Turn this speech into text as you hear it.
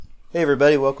Hey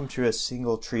everybody, welcome to a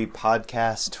Single Tree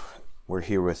podcast. We're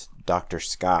here with Dr.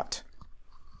 Scott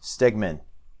Stegman.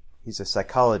 He's a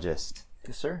psychologist.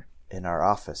 Yes, sir. In our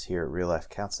office here at Real Life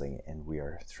Counseling, and we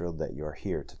are thrilled that you're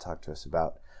here to talk to us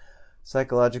about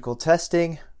psychological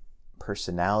testing,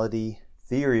 personality,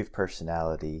 theory of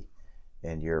personality,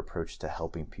 and your approach to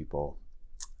helping people.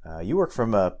 You work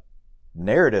from a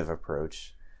narrative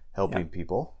approach, helping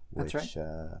people, which That's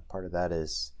right. Part of that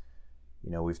is,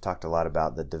 we've talked a lot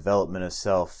about the development of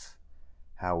self,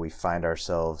 how we find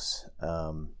ourselves,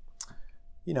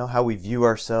 how we view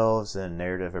ourselves, and a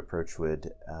narrative approach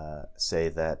would say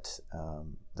that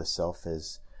the self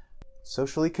is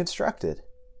socially constructed.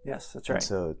 Yes, that's right. And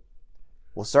so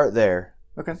we'll start there.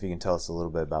 Okay. If you can tell us a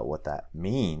little bit about what that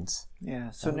means. Yeah,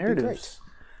 so narrative's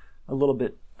a little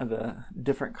bit of a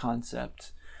different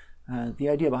concept. The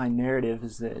idea behind narrative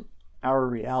is that our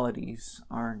realities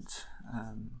aren't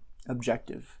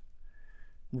objective,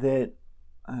 that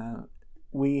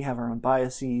we have our own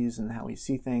biases and how we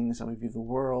see things, how we view the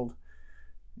world,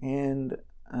 and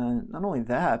not only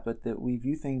that, but that we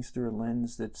view things through a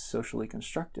lens that's socially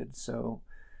constructed. So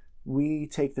we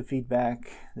take the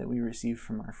feedback that we receive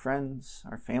from our friends,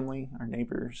 our family, our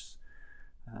neighbors,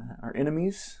 our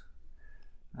enemies,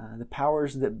 the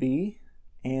powers that be,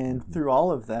 and through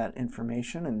all of that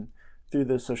information and through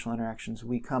those social interactions,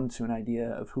 we come to an idea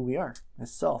of who we are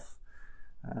as self.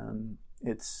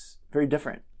 It's very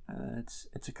different.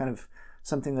 It's a kind of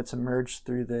something that's emerged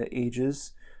through the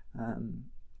ages.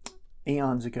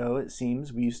 Eons ago, it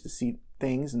seems, we used to see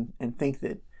things and think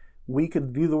that we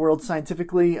could view the world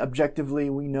scientifically, objectively.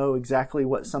 We know exactly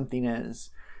what something is.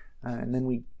 And then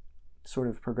we sort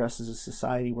of progress as a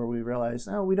society where we realize,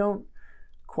 no, we don't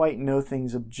quite know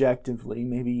things objectively.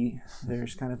 Maybe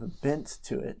there's kind of a bent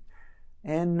to it.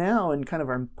 And now, in kind of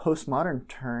our postmodern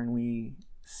turn, we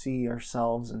see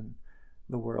ourselves and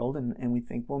the world, and we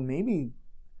think, well, maybe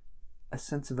a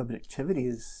sense of objectivity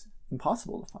is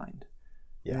impossible to find.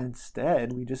 Yeah. And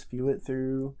instead, we just view it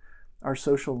through our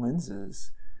social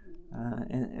lenses.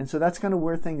 And so that's kind of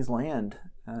where things land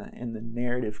in the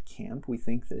narrative camp. We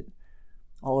think that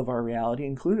all of our reality,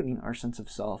 including our sense of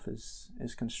self,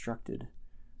 is constructed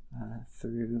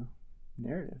through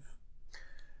narrative.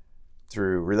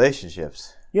 Through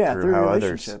relationships. Yeah, through through how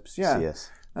relationships. Others see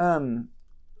us.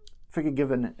 If I could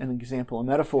give an example, a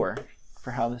metaphor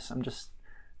for how this, I'm just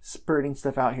spurting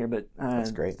stuff out here, but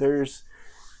that's great. There's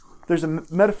a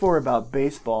metaphor about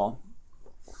baseball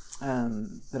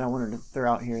that I wanted to throw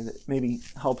out here that maybe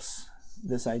helps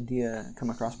this idea come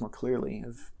across more clearly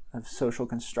of social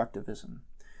constructivism.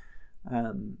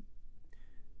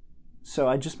 So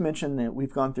I just mentioned that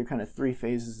we've gone through kind of three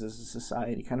phases as a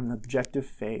society, kind of an objective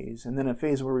phase, and then a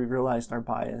phase where we realized our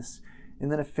bias,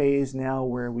 and then a phase now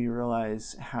where we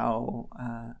realize how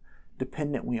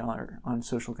dependent we are on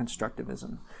social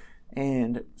constructivism.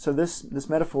 And so this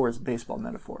metaphor is a baseball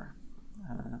metaphor.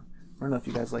 I don't know if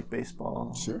you guys like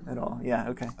baseball at all. Yeah,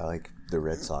 okay. I like the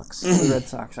Red Sox. The Red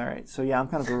Sox, all right. So yeah, I'm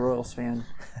kind of a Royals fan.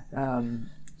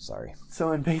 Sorry.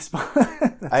 So in baseball...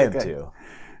 I am too.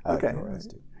 I okay. like the Royals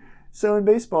too. So in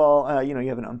baseball, you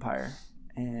have an umpire,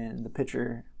 and the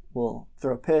pitcher will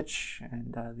throw a pitch,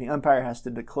 and the umpire has to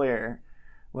declare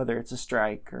whether it's a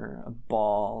strike or a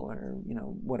ball or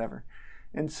whatever.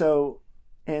 And so,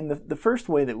 and the first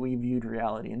way that we viewed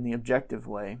reality, in the objective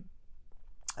way,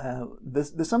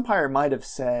 this umpire might have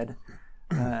said,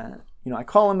 I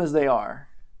call them as they are.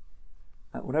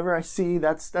 Whatever I see,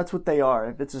 that's what they are.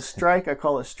 If it's a strike, I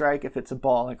call it a strike. If it's a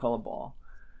ball, I call it a ball.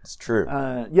 It's true.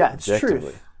 Yeah, it's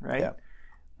truth, right?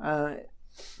 Yeah.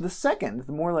 The second,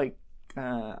 the more like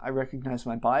I recognize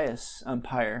my bias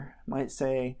umpire might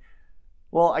say,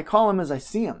 well, I call him as I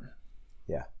see him.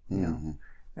 Yeah. Mm-hmm.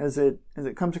 As it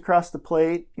comes across the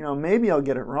plate, maybe I'll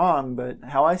get it wrong, but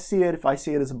how I see it, if I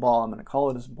see it as a ball, I'm going to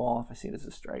call it as a ball. If I see it as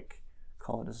a strike,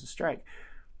 call it as a strike.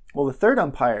 Well, the third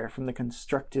umpire from the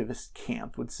constructivist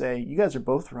camp would say, you guys are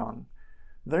both wrong.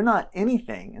 They're not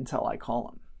anything until I call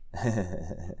them.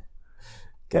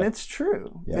 And it's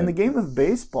true. In the game of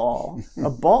baseball, a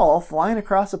ball flying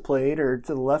across a plate or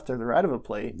to the left or the right of a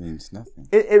plate means nothing.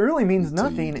 It really means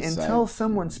nothing until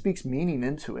someone speaks meaning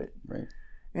into it. Right.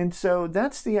 And so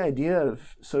that's the idea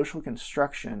of social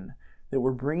construction that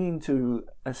we're bringing to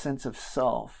a sense of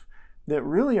self. That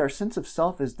really our sense of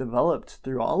self is developed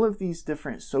through all of these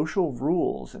different social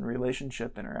rules and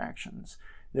relationship interactions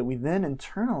that we then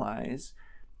internalize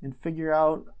and figure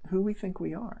out who we think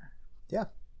we are. Yeah.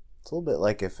 It's a little bit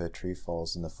like if a tree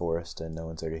falls in the forest and no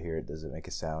one's there to hear it, does it make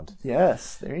a sound?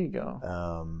 Yes, there you go.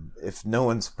 If no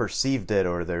one's perceived it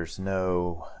or there's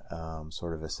no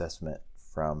sort of assessment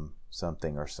from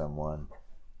something or someone,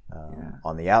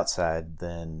 on the outside,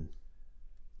 then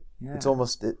it's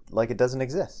almost like it doesn't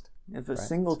exist. If a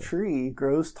single tree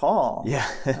grows tall,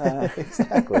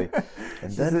 exactly,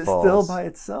 and then is it falls. still by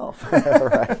itself?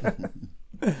 Right.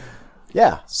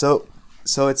 Yeah. So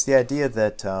it's the idea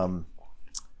that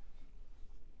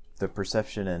the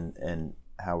perception and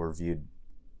how we're viewed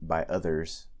by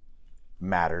others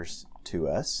matters to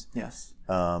us. Yes.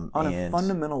 On a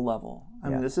fundamental level. I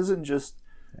mean, this isn't just.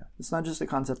 It's not just a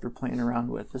concept we're playing around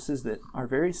with. This is that our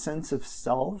very sense of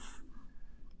self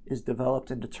is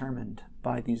developed and determined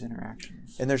by these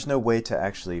interactions. And there's no way to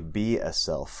actually be a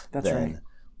self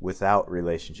without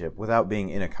relationship, without being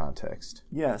in a context.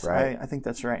 Yes, right? I think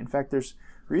that's right. In fact, there's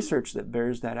research that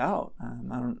bears that out.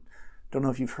 I don't know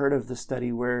if you've heard of the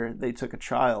study where they took a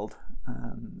child,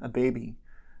 a baby,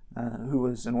 who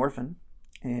was an orphan,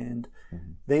 and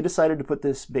they decided to put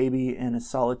this baby in a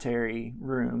solitary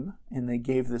room, and they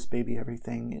gave this baby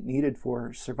everything it needed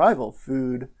for survival: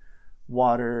 food,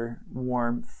 water,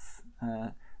 warmth,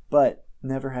 but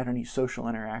never had any social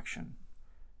interaction.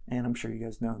 And I'm sure you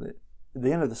guys know that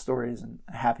the end of the story isn't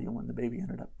a happy one. The baby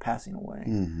ended up passing away.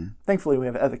 Thankfully, we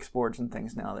have ethics boards and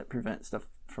things now that prevent stuff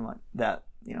from like that,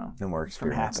 no more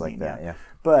experience like that. Yeah.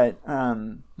 But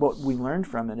what we learned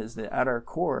from it is that at our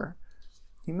core,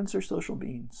 humans are social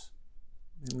beings,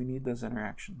 and we need those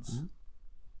interactions.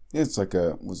 It's like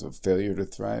a failure to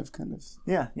thrive kind of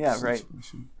right.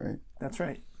 Right. That's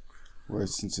right. Where our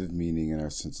sense of meaning and our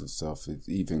sense of self is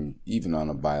even on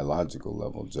a biological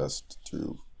level, just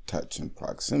through touch and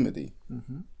proximity.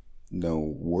 No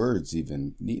words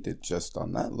even needed. Just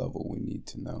on that level, we need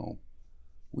to know.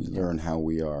 We learn how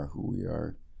we are, who we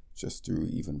are, just through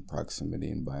even proximity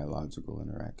and biological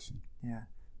interaction. Yeah,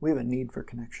 we have a need for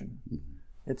connection.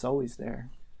 It's always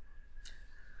there.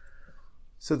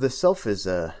 So the self is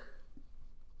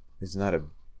not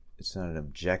an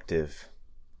objective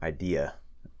idea.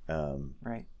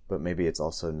 Right. But maybe it's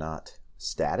also not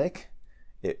static.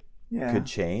 It could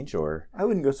change, or I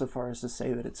wouldn't go so far as to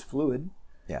say that it's fluid.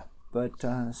 Yeah. But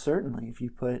certainly, if you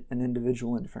put an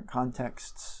individual in different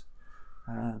contexts,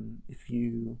 if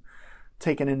you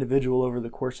take an individual over the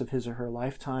course of his or her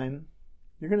lifetime,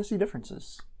 you're going to see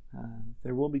differences.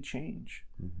 There will be change.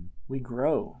 We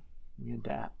grow, we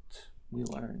adapt, we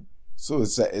learn. So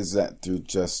is that through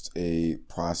just a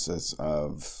process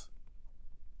of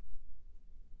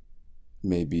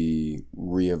maybe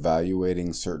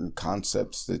reevaluating certain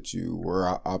concepts that you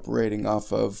were operating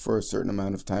off of for a certain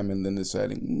amount of time, and then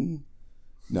deciding,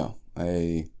 no,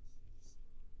 I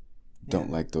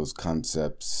don't like those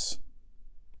concepts?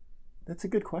 That's a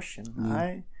good question.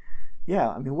 I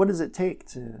mean, what does it take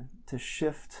to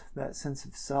shift that sense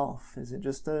of self? Is it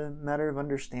just a matter of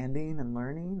understanding and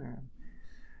learning?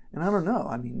 And I don't know.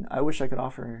 I mean, I wish I could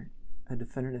offer a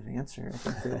definitive answer. I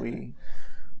think that we,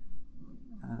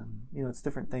 it's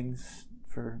different things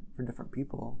for different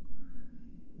people.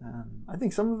 I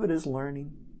think some of it is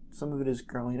learning. Some of it is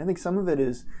growing. I think some of it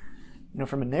is,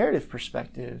 from a narrative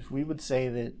perspective, we would say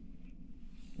that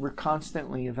we're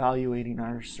constantly evaluating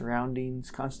our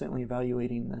surroundings, constantly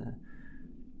evaluating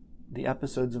the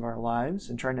episodes of our lives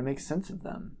and trying to make sense of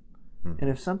them. And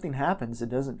if something happens that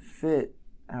doesn't fit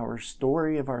our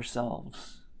story of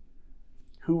ourselves,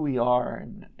 who we are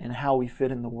and how we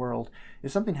fit in the world,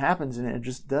 if something happens and it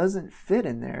just doesn't fit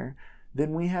in there,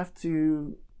 then we have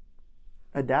to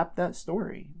adapt that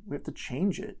story. We have to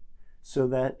change it so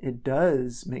that it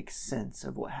does make sense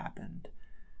of what happened.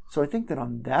 So I think that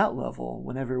on that level,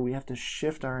 whenever we have to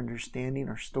shift our understanding,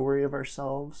 our story of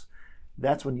ourselves,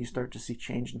 that's when you start to see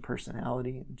change in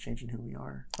personality and change in who we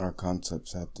are. Our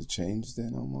concepts have to change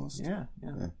then, almost. Yeah.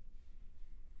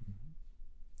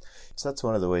 So that's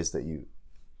one of the ways that you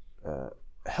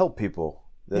help people.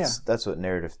 That's what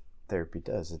narrative therapy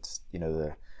does. It's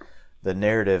the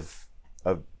narrative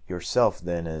of yourself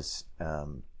then is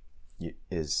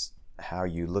how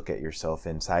you look at yourself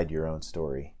inside your own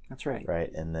story. That's right.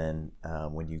 Right, and then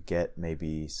when you get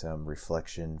maybe some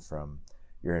reflection from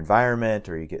your environment,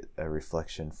 or you get a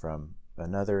reflection from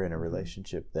another in a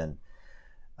relationship, then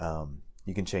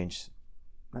you can change.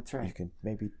 That's right. You can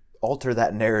maybe alter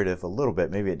that narrative a little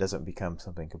bit. Maybe it doesn't become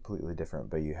something completely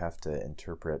different, but you have to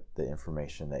interpret the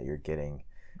information that you're getting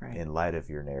in light of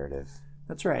your narrative.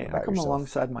 That's right. I come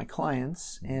alongside my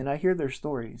clients and I hear their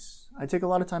stories. I take a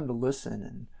lot of time to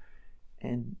listen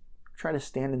and try to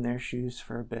stand in their shoes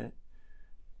for a bit.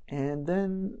 And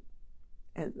then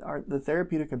the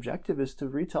therapeutic objective is to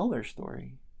retell their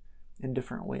story in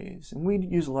different ways. And we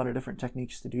use a lot of different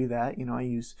techniques to do that. I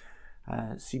use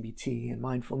CBT and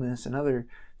mindfulness and other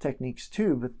techniques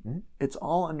too, but it's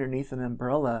all underneath an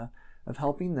umbrella of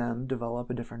helping them develop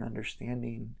a different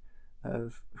understanding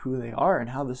of who they are and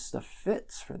how this stuff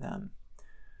fits for them.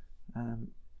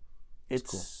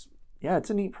 It's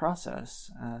a neat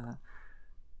process.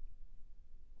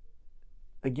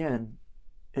 Again,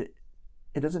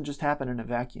 it doesn't just happen in a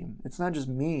vacuum. It's not just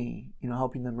me,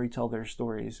 helping them retell their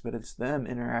stories, but it's them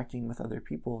interacting with other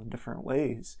people in different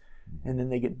ways. And then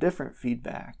they get different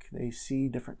feedback. They see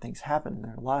different things happen in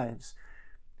their lives.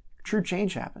 True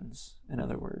change happens, in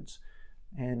other words.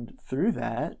 And through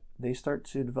that, they start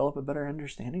to develop a better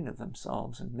understanding of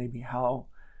themselves and maybe how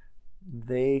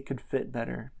they could fit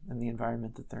better in the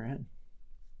environment that they're in.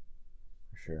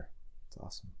 For sure. It's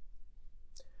awesome.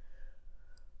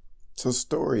 So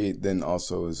story then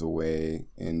also is a way,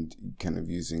 and kind of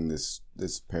using this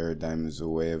paradigm as a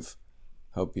way of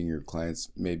helping your clients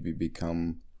maybe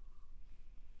become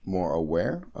more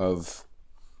aware of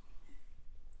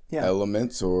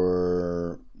elements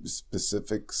or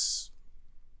specifics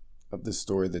of the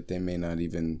story that they may not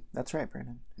even That's right,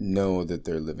 Brandon. know that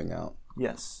they're living out.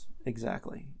 Yes,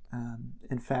 exactly.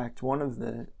 In fact, one of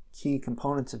the key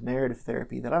components of narrative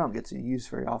therapy that I don't get to use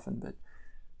very often, but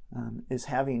is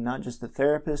having not just the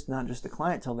therapist, not just the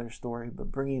client tell their story,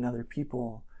 but bringing other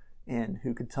people in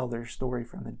who could tell their story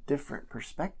from a different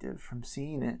perspective, from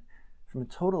seeing it from a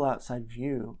total outside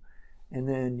view. And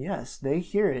then, yes, they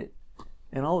hear it,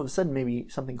 and all of a sudden maybe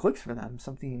something clicks for them,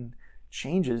 something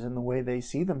changes in the way they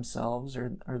see themselves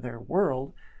or their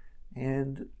world,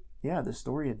 and the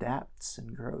story adapts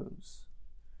and grows.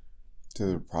 To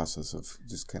the process of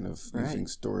just kind of using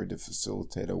story to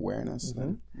facilitate awareness.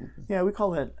 Mm-hmm. Yeah, we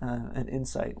call it an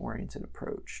insight-oriented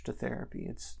approach to therapy.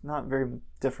 It's not very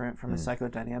different from a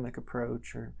psychodynamic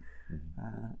approach or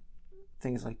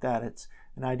things like that. It's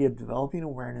an idea of developing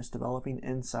awareness, developing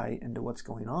insight into what's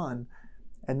going on,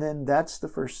 and then that's the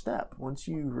first step. Once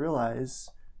you realize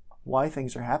why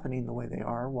things are happening the way they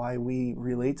are, why we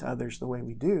relate to others the way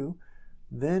we do,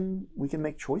 then we can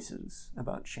make choices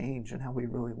about change and how we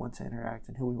really want to interact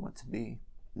and who we want to be.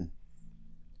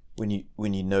 When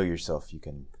you know yourself, you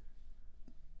can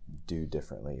do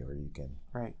differently, or you can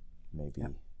maybe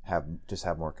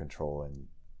have more control and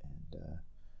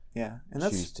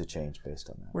that's choose to change based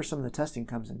on that. Where some of the testing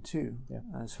comes in too,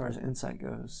 as far as insight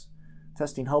goes.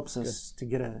 Testing helps us to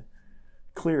get a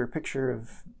clearer picture of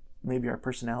maybe our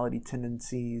personality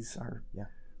tendencies, our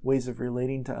ways of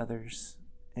relating to others.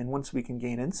 And once we can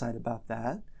gain insight about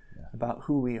that, about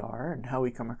who we are and how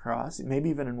we come across, maybe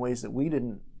even in ways that we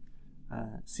didn't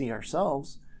see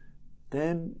ourselves,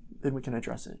 then we can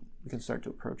address it. We can start to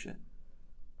approach it.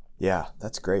 Yeah,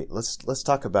 that's great. Let's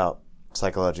talk about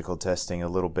psychological testing a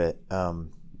little bit.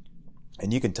 And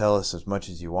you can tell us as much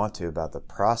as you want to about the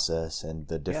process and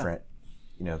the different,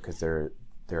 because there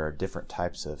are different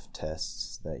types of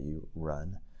tests that you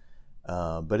run.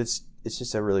 But it's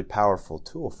just a really powerful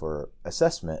tool for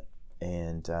assessment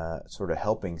and sort of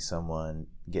helping someone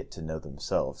get to know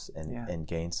themselves and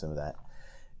gain some of that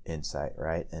insight,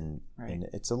 right? And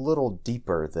it's a little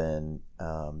deeper than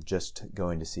just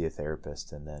going to see a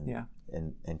therapist and then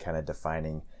and kind of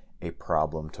defining a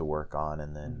problem to work on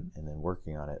and then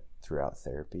working on it throughout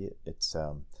therapy. It's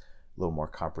a little more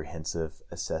comprehensive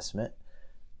assessment.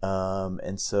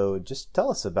 And so just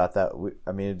tell us about that.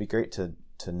 It'd be great to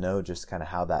know just kind of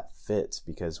how that fits,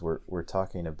 because we're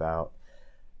talking about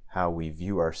how we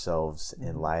view ourselves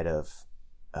in light of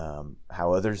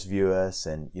how others view us,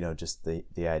 and just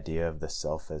the idea of the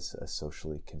self as a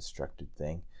socially constructed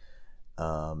thing.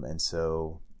 And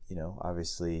so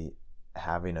obviously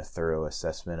having a thorough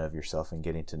assessment of yourself and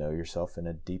getting to know yourself in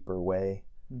a deeper way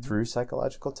through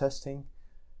psychological testing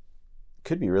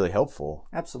could be really helpful.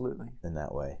 Absolutely. In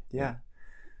that way. Yeah,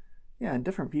 and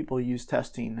different people use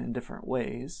testing in different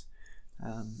ways.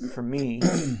 For me,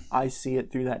 I see it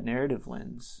through that narrative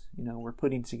lens. We're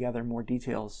putting together more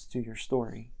details to your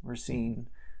story. We're seeing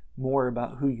more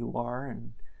about who you are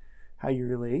and how you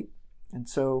relate. And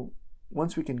so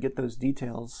once we can get those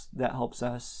details, that helps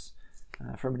us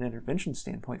from an intervention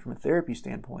standpoint, from a therapy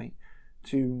standpoint,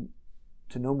 to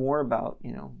know more about,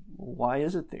 why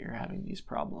is it that you're having these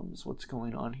problems? What's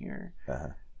going on here?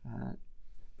 But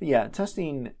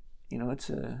testing, it's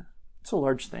a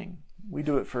large thing. We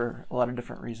do it for a lot of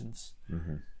different reasons.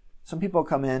 Some people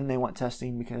come in, they want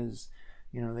testing because,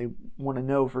 they want to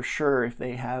know for sure if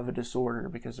they have a disorder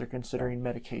because they're considering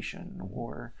medication,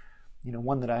 or,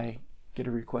 one that I get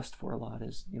a request for a lot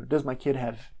is, does my kid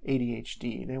have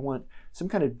ADHD? They want some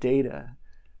kind of data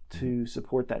to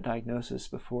support that diagnosis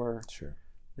before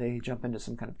they jump into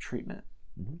some kind of treatment.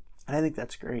 And I think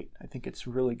that's great. I think it's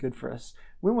really good for us.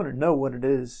 We want to know what it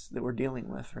is that we're dealing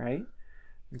with, right?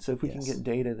 And so if we can get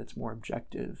data that's more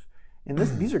objective, and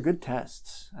these are good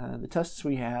tests. The tests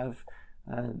we have,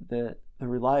 the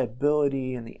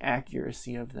reliability and the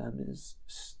accuracy of them is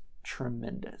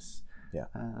tremendous. Yeah,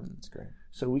 that's great.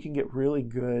 So we can get really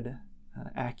good,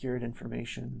 accurate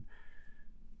information.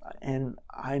 And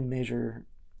I measure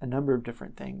a number of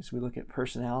different things. We look at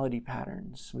personality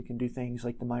patterns. We can do things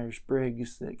like the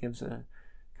Myers-Briggs that gives a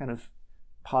kind of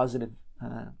positive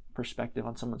perspective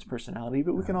on someone's personality,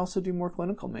 but we can also do more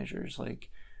clinical measures like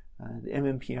the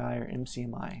MMPI or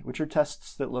MCMI, which are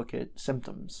tests that look at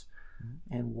symptoms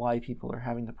and why people are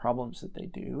having the problems that they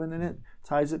do, and then it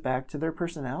ties it back to their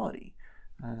personality.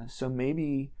 So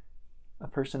maybe a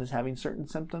person is having certain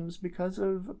symptoms because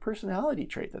of a personality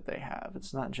trait that they have.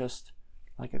 It's not just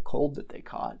like a cold that they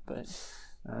caught, but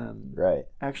right.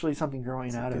 actually something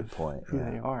growing out of who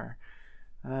they are.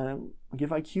 I give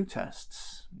IQ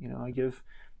tests. I give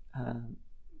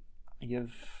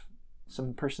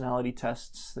some personality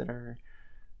tests that are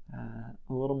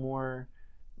a little more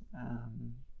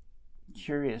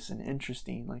curious and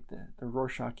interesting, like the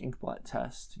Rorschach inkblot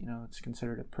test. It's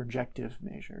considered a projective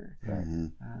measure. Mm-hmm.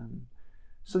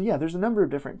 So yeah, there's a number of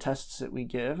different tests that we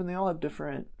give, and they all have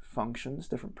different functions,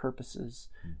 different purposes.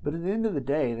 Mm-hmm. But at the end of the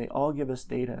day, they all give us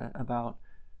data about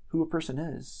who a person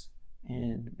is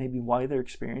and maybe why they're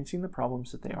experiencing the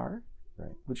problems that they are,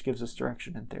 right, which gives us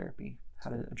direction in therapy, how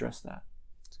to address that.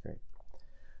 That's great.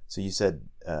 So you said,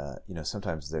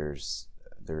 sometimes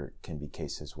there can be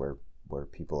cases where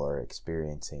people are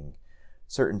experiencing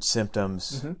certain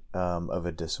symptoms of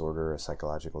a disorder, a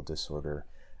psychological disorder,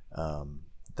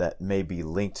 that may be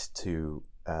linked to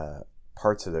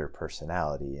parts of their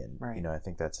personality. And, right. I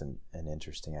think that's an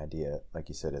interesting idea. Like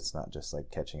you said, it's not just like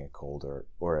catching a cold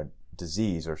or a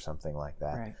disease or something like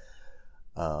that.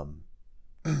 Right.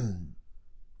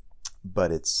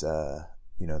 But it's, there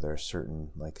are certain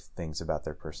like things about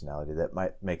their personality that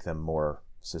might make them more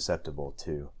susceptible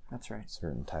to that's right.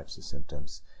 certain types of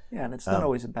symptoms. Yeah, and it's not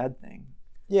always a bad thing.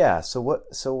 Yeah. So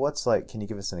what's like, can you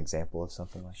give us an example of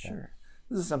something like that? Sure.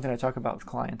 This is something I talk about with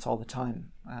clients all the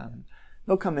time.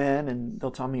 They'll come in and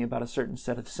they'll tell me about a certain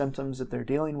set of symptoms that they're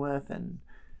dealing with, and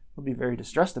they'll be very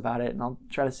distressed about it. And I'll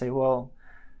try to say, well,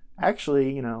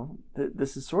 actually,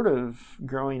 this is sort of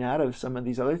growing out of some of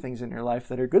these other things in your life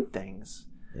that are good things.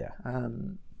 Yeah.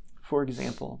 For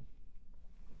example,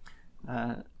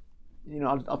 I'll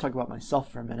talk about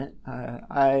myself for a minute.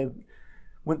 I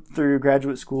went through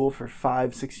graduate school for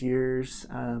 5-6 years.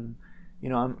 I'm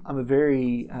a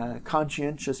very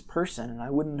conscientious person, and I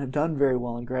wouldn't have done very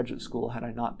well in graduate school had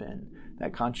I not been.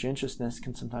 That conscientiousness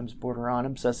can sometimes border on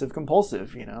obsessive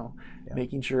compulsive,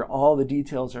 making sure all the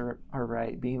details are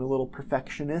right, being a little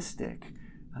perfectionistic,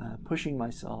 pushing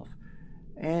myself.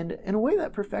 And in a way,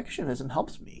 that perfectionism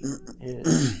helps me.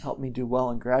 It helped me do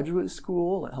well in graduate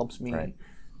school. It helps me right.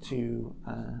 to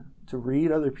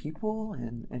read other people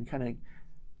and kind of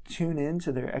tune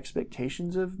into their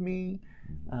expectations of me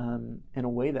in a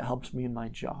way that helps me in my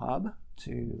job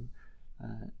to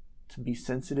be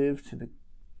sensitive to the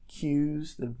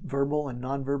cues, the verbal and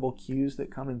nonverbal cues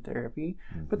that come in therapy.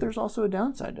 Mm-hmm. But there's also a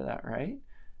downside to that, right?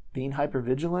 Being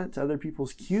hypervigilant to other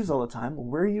people's cues all the time will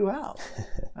wear you out.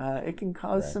 It can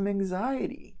cause right. some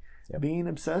anxiety. Yep. Being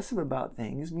obsessive about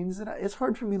things means that it's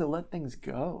hard for me to let things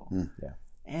go. Yeah.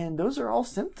 And those are all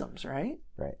symptoms, right?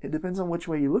 Right. It depends on which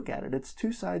way you look at it. It's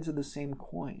two sides of the same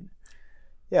coin.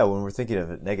 Yeah, when we're thinking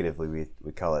of it negatively,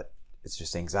 we call it's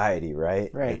just anxiety, right?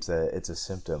 Right. It's a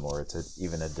symptom, or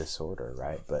even a disorder,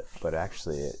 right? But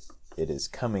actually it is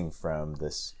coming from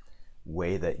this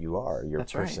way that you are. Your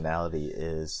That's personality right.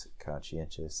 is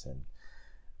conscientious, and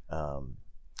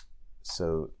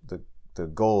so the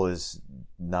goal is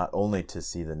not only to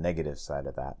see the negative side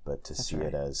of that, but to That's see right.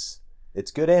 it as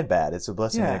it's good and bad. It's a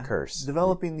blessing and a curse.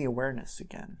 Developing the awareness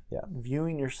again. Yeah.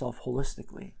 Viewing yourself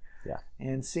holistically. Yeah.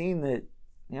 And seeing that,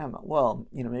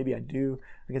 maybe I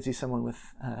can see someone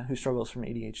with who struggles from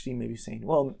ADHD maybe saying,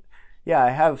 well, yeah, I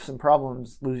have some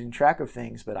problems losing track of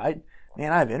things, but I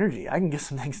have energy. I can get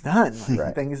some things done, like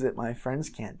right. things that my friends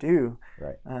can't do.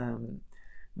 Right.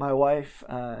 My wife,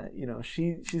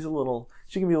 she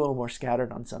can be a little more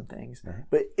scattered on some things. Mm-hmm.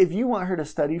 But if you want her to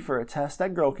study for a test,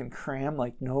 that girl can cram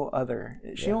like no other.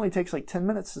 She only takes like 10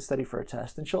 minutes to study for a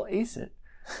test, and she'll ace it.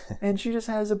 And she just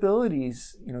has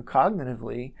abilities,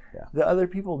 cognitively that other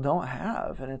people don't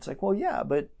have. And it's like, well, yeah,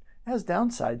 but it has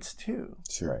downsides too.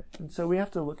 Sure. Right. And so we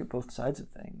have to look at both sides of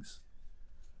things.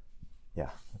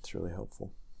 Yeah, that's really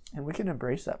helpful. And we can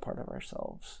embrace that part of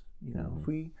ourselves. If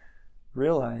we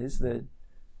realize that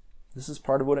this is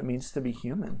part of what it means to be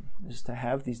human, is to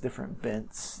have these different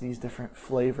bents, these different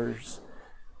flavors,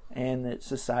 and that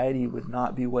society would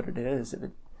not be what it is if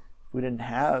we didn't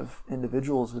have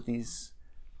individuals with these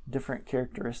different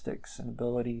characteristics and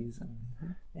abilities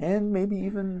and maybe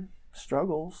even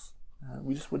struggles,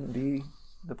 we just wouldn't be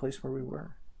the place where we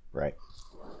were. Right.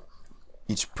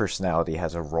 Each personality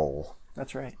has a role.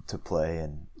 That's right. To play,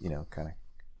 and kind of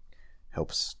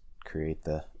helps create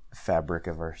the fabric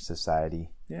of our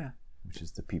society. Yeah. Which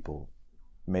is the people,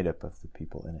 made up of the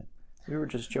people in it. We were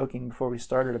just joking before we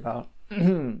started about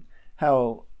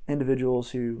how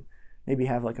individuals who maybe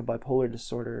have like a bipolar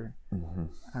disorder,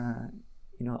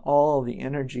 all the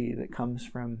energy that comes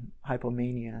from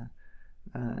hypomania,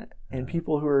 and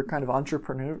people who are kind of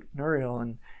entrepreneurial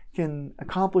and can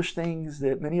accomplish things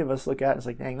that many of us look at and it's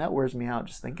like, dang, that wears me out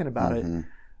just thinking about it.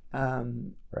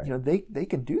 Right. They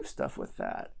can do stuff with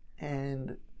that.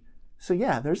 And so,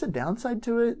 yeah, there's a downside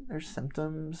to it. There's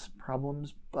symptoms,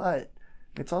 problems, but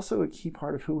it's also a key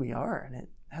part of who we are, and it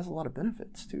has a lot of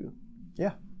benefits too.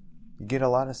 Yeah. You get a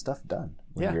lot of stuff done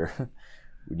when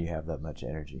when you have that much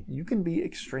energy. You can be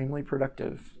extremely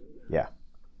productive. Yeah.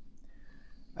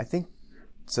 I think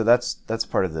so that's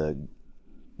part of the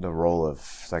role of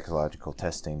psychological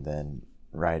testing then,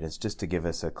 right, is just to give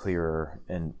us a clearer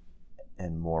and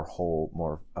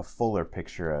a fuller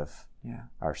picture of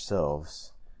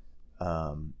ourselves,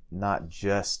 not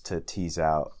just to tease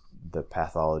out the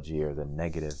pathology or the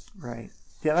negative right.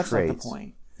 Yeah, that's traits. Not the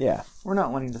point. Yeah. We're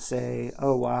not wanting to say,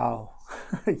 oh, wow,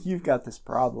 you've got this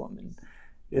problem and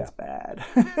it's bad.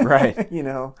 Right.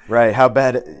 Right. How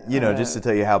bad, just to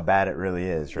tell you how bad it really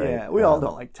is, right? Yeah, we all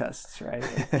don't like tests, right?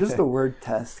 Just the word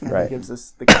test kind of gives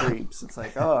us the creeps. It's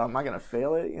like, oh, am I going to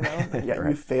fail it? Yeah, right.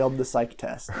 You failed the psych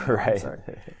test. Right. I'm sorry.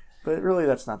 But really,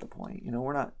 that's not the point.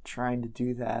 We're not trying to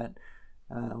do that.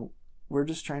 We're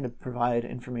just trying to provide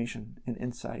information and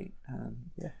insight.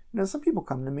 Some people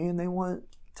come to me and they want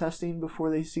testing before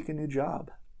they seek a new job.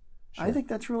 Sure. I think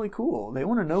that's really cool. They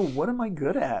want to know, what am I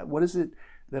good at? What is it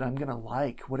that I'm going to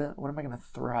like? What am I going to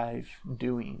thrive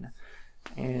doing?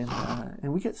 And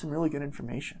we get some really good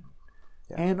information.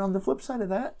 Yeah. And on the flip side of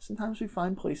that, sometimes we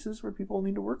find places where people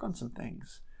need to work on some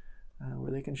things,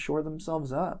 where they can shore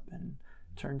themselves up and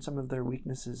turn some of their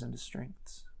weaknesses into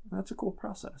strengths. And that's a cool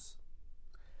process.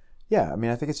 Yeah,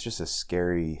 I think it's just a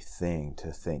scary thing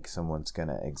to think someone's going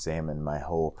to examine my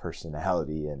whole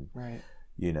personality and, right.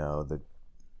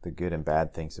 The good and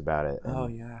bad things about it. And oh,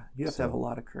 yeah. You have to have a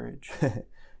lot of courage.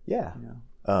 Yeah.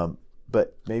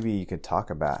 But maybe you could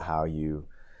talk about how you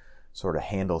sort of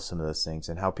handle some of those things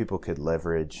and how people could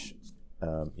leverage,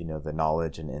 the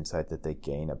knowledge and insight that they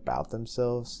gain about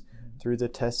themselves through the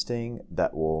testing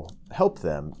that will help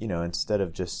them, instead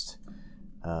of just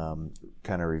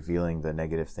kind of revealing the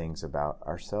negative things about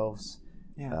ourselves.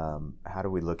 Yeah. How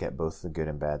do we look at both the good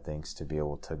and bad things to be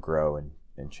able to grow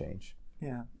and change?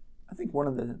 Yeah. I think one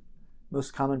of the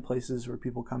most common places where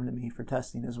people come to me for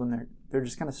testing is when they're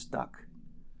just kind of stuck.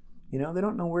 They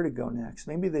don't know where to go next.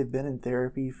 Maybe they've been in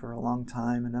therapy for a long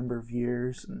time, a number of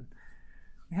years, and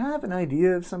they have an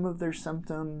idea of some of their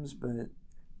symptoms, but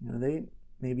they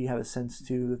maybe have a sense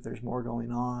too that there's more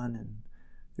going on, and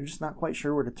they're just not quite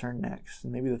sure where to turn next.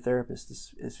 And maybe the therapist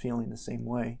is feeling the same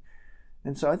way.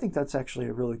 And so I think that's actually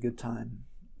a really good time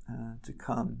to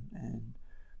come and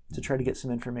to try to get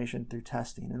some information through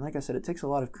testing. And like I said, it takes a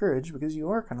lot of courage because you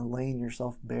are kind of laying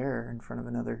yourself bare in front of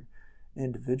another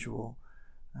individual.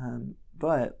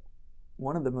 But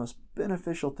one of the most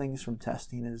beneficial things from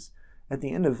testing is at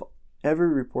the end of every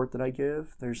report that I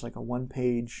give, there's like a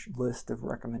 1-page list of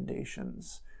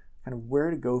recommendations, kind of where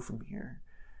to go from here.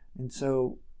 And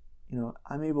so,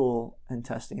 I'm able in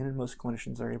testing, and most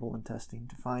clinicians are able in testing,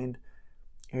 to find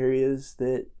areas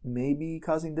that may be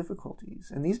causing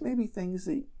difficulties. And these may be things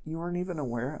that you aren't even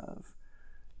aware of.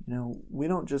 We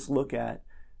don't just look at,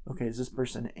 okay, is this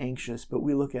person anxious? But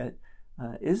we look at,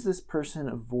 is this person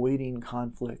avoiding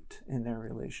conflict in their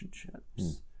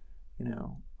relationships?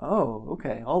 Oh,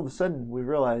 okay. All of a sudden we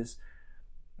realize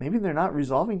maybe they're not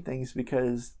resolving things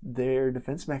because their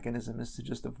defense mechanism is to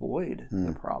just avoid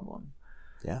the problem.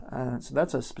 Yeah. So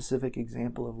that's a specific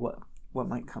example of what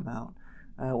might come out.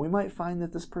 We might find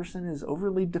that this person is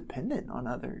overly dependent on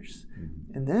others.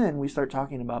 Mm-hmm. And then we start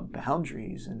talking about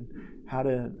boundaries and how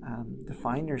to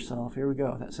define yourself. Here we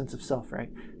go, that sense of self,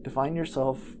 right? Define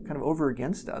yourself kind of over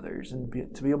against others and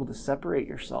to be able to separate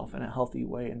yourself in a healthy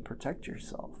way and protect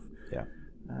yourself. Yeah.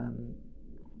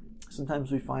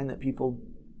 Sometimes we find that people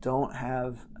don't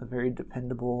have a very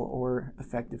dependable or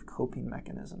effective coping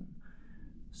mechanism.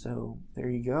 So there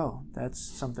you go. That's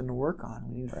something to work on.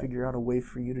 We need to figure out a way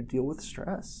for you to deal with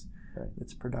stress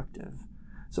that's productive.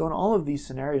 So in all of these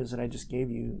scenarios that I just gave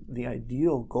you, the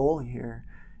ideal goal here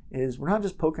is we're not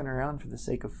just poking around for the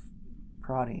sake of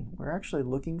prodding. We're actually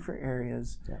looking for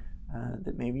areas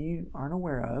that maybe you aren't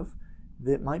aware of,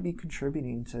 that might be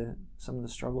contributing to some of the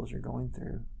struggles you're going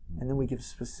through. And then we give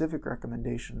specific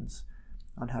recommendations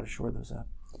on how to shore those up.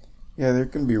 Yeah, there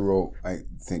can be real, I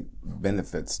think,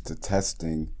 benefits to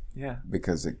testing. Yeah.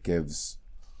 Because it gives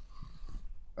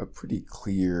a pretty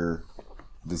clear,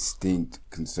 distinct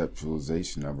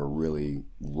conceptualization of a really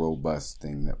robust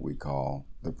thing that we call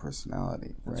the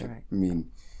personality. That's right. I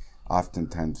mean,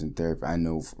 oftentimes in therapy, I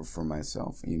know for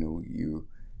myself, you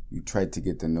try to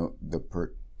get to know the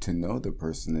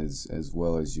person as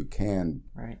well as you can.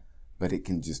 Right. But it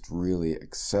can just really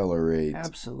accelerate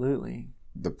absolutely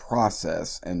the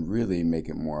process and really make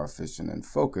it more efficient and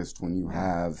focused when you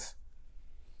have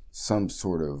some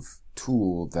sort of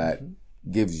tool that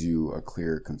gives you a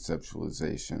clear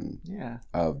conceptualization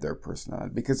of their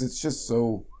personality. Because it's just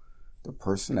the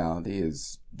personality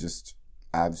is just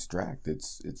abstract.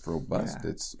 It's robust. Yeah.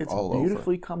 It's all over. It's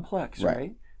beautifully complex,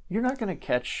 right? You're not going to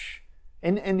catch,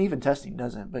 and even testing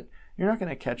doesn't, but you're not going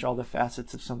to catch all the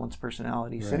facets of someone's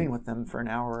personality sitting with them for an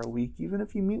hour a week, even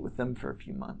if you meet with them for a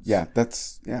few months. There's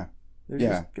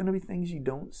just going to be things you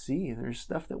don't see. There's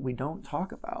stuff that we don't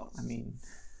talk about. I mean,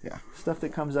 stuff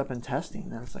that comes up in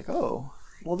testing, and it's like, oh,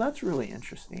 well, that's really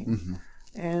interesting. Mm-hmm.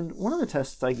 And one of the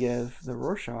tests I give, the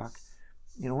Rorschach,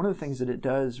 one of the things that it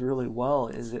does really well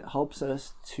is it helps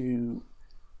us to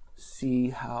see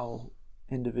how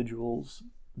individuals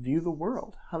view the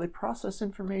world, how they process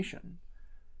information.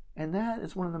 And that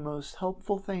is one of the most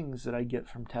helpful things that I get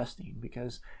from testing,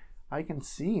 because I can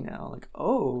see now, like,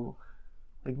 oh,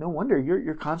 like, no wonder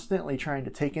you're constantly trying to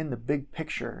take in the big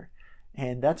picture,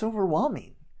 and that's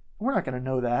overwhelming. We're not going to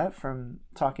know that from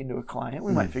talking to a client.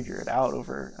 We might figure it out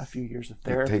over a few years of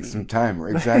therapy. It takes some time.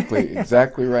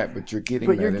 Exactly right. But you're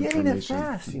getting it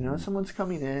fast. Someone's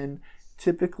coming in.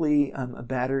 Typically, a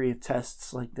battery of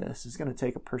tests like this is going to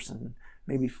take a person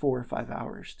maybe 4 or 5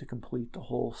 hours to complete the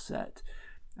whole set.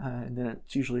 And then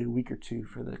it's usually a week or two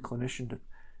for the clinician to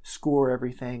score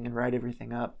everything and write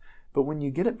everything up. But when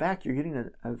you get it back, you're getting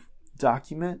a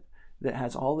document that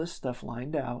has all this stuff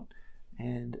lined out.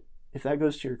 And if that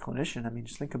goes to your clinician, I mean,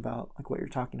 just think about like what you're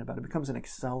talking about. It becomes an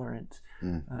accelerant,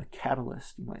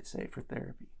 catalyst, you might say, for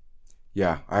therapy.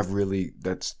 Yeah,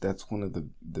 that's one of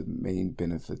the main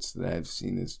benefits that I've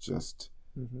seen is just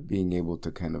being able to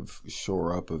kind of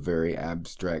shore up a very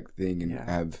abstract thing and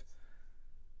have,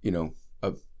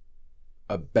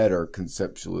 a better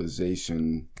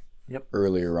conceptualization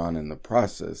earlier on in the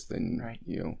process than,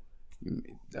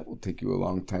 that will take you a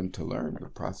long time to learn the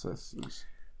processes.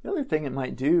 The other thing it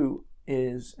might do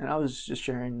is, and I was just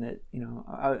sharing that,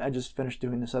 I just finished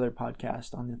doing this other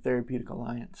podcast on the therapeutic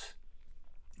alliance,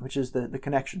 which is the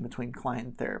connection between client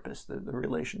and therapist, the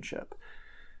relationship.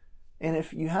 And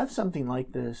if you have something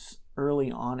like this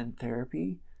early on in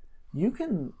therapy, you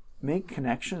can make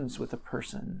connections with a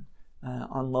person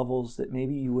on levels that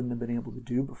maybe you wouldn't have been able to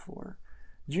do before.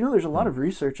 Did you know there's a lot of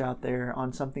research out there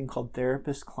on something called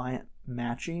therapist-client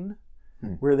matching,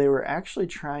 where they were actually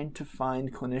trying to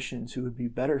find clinicians who would be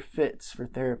better fits for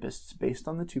therapists based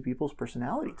on the two people's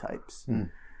personality types.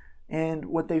 And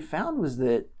what they found was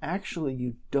that actually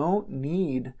you don't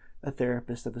need a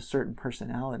therapist of a certain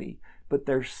personality, but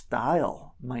their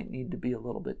style might need to be a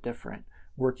little bit different.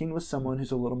 Working with someone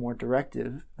who's a little more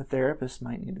directive, a therapist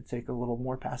might need to take a little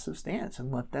more passive stance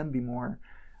and let them be more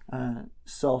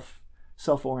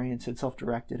self-oriented,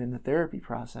 self-directed in the therapy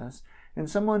process. And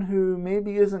someone who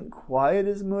maybe isn't quite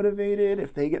as motivated,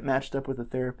 if they get matched up with a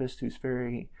therapist who's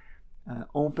very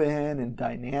open and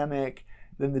dynamic,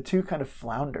 then the two kind of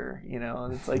flounder.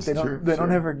 It's like they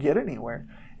don't ever get anywhere.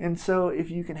 And so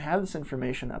if you can have this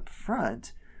information up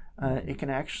front, it can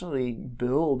actually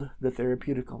build the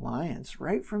therapeutic alliance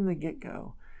right from the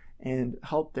get-go and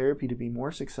help therapy to be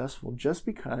more successful just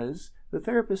because the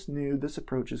therapist knew this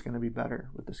approach is going to be better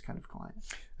with this kind of client.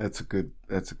 That's a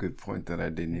good point that I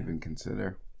didn't even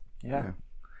consider. Yeah.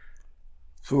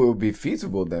 So it would be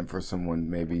feasible then for someone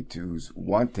maybe who's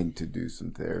wanting to do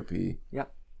some therapy. Yeah.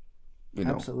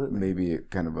 Absolutely. Maybe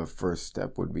kind of a first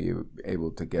step would be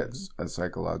able to get a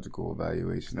psychological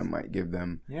evaluation that might give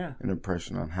them an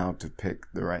impression on how to pick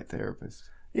the right therapist.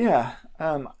 Yeah.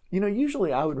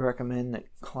 Usually I would recommend that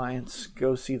clients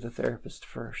go see the therapist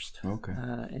first. Okay.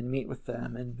 And meet with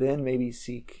them and then maybe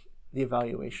seek the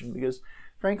evaluation because,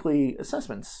 frankly,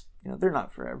 assessments, they're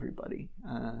not for everybody.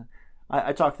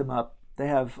 I talk them up. They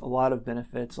have a lot of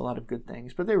benefits, a lot of good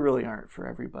things, but they really aren't for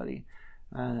everybody.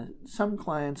 Some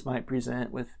clients might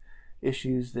present with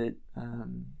issues that,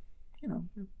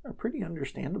 are pretty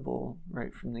understandable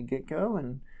right from the get-go.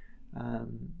 And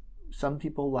some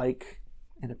people like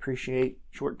and appreciate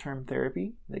short-term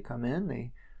therapy. They come in,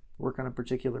 they work on a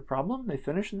particular problem, they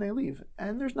finish and they leave.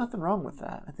 And there's nothing wrong with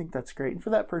that. I think that's great. And for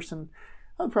that person,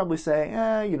 I would probably say,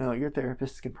 your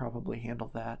therapist can probably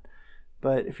handle that.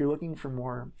 But if you're looking for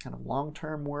more kind of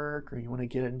long-term work, or you want to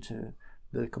get into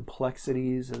the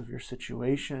complexities of your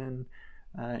situation,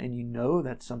 and you know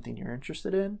that's something you're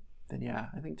interested in, then yeah,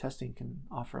 I think testing can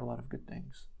offer a lot of good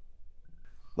things.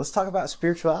 Let's talk about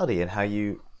spirituality and how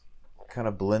you kind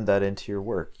of blend that into your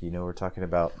work. We're talking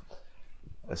about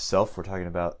a self, we're talking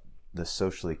about the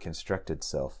socially constructed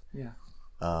self. Yeah.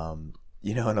 And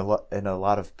a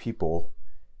lot of people,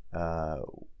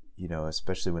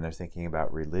 especially when they're thinking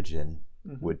about religion,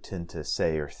 would tend to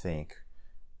say or think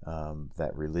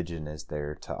that religion is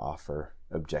there to offer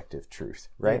objective truth,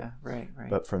 right? Yeah, right.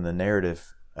 But from the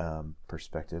narrative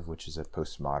perspective, which is a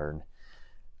postmodern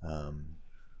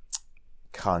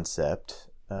concept,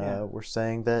 we're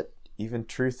saying that even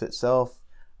truth itself,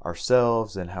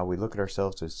 ourselves, and how we look at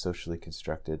ourselves is socially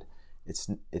constructed. It's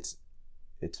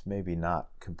maybe not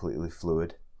completely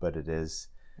fluid, but it is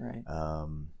right.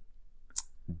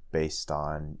 Based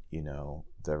on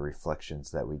the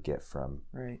reflections that we get from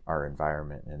our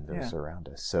environment and those around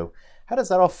us. So how does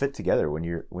that all fit together when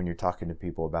you're talking to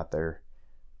people about their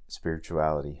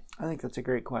spirituality? I think that's a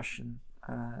great question.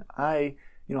 I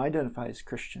identify as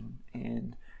Christian,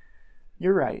 and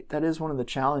you're right. That is one of the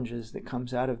challenges that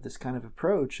comes out of this kind of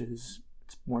approach. Is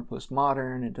it's more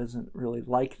postmodern. It doesn't really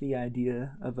like the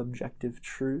idea of objective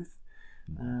truth,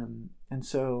 and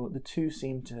so the two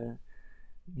seem to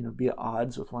be at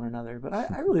odds with one another. But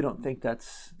I really don't think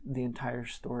that's the entire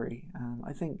story.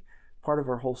 I think part of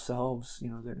our whole selves,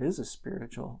 there is a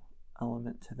spiritual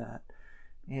element to that.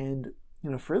 And,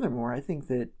 furthermore, I think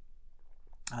that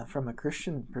from a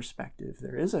Christian perspective,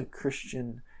 there is a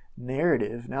Christian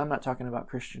narrative. Now, I'm not talking about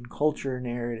Christian culture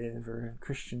narrative or a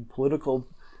Christian political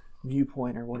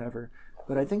viewpoint or whatever,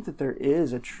 but I think that there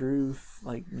is a truth,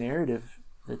 narrative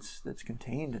that's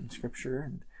contained in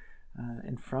Scripture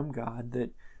and from God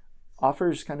that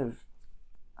offers kind of,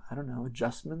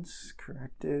 adjustments,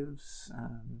 correctives,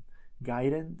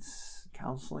 guidance,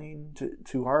 counseling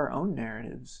to our own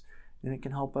narratives, and it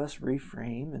can help us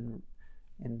reframe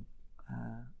and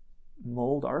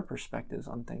mold our perspectives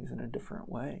on things in a different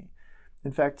way.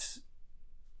 In fact,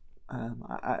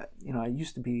 I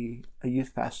used to be a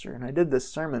youth pastor, and I did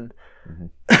this sermon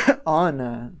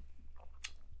on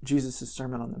Jesus'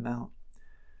 Sermon on the Mount,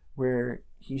 where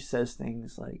he says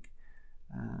things like,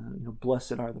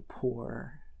 blessed are the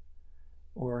poor,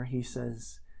 or he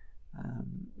says,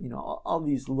 all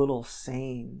these little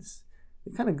sayings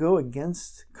that kind of go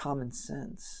against common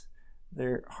sense.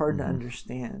 They're hard to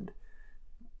understand,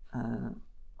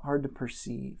 hard to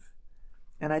perceive.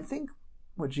 And I think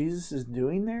what Jesus is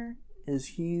doing there is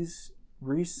he's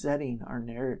resetting our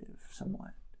narrative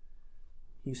somewhat.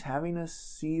 He's having us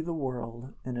see the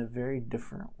world in a very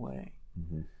different way.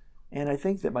 And I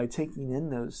think that by taking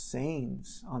in those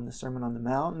sayings on the Sermon on the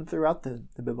Mount and throughout the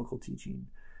biblical teaching,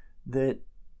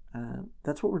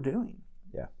 that's what we're doing.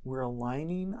 Yeah. We're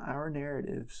aligning our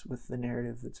narratives with the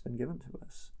narrative that's been given to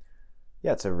us.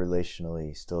 Yeah, it's still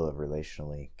a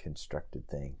relationally constructed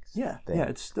thing. Yeah,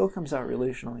 it still comes out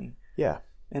relationally. Yeah.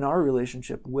 In our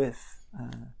relationship with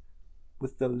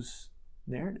those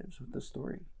narratives, with the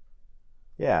story.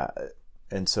 Yeah,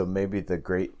 and so maybe the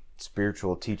great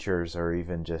spiritual teachers, or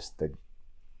even just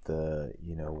the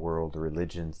world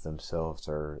religions themselves,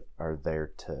 are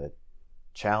there to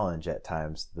challenge at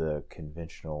times the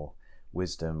conventional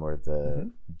wisdom or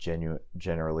the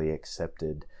generally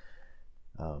accepted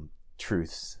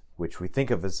truths, which we think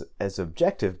of as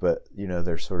objective, but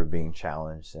they're sort of being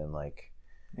challenged and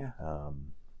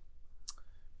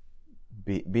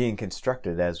being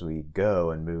constructed as we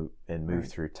go and move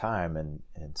through time,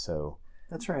 and so.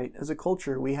 That's right. As a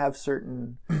culture, we have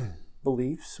certain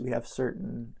beliefs, we have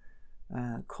certain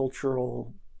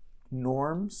cultural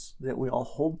norms that we all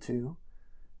hold to.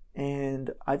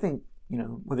 And I think,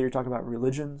 whether you're talking about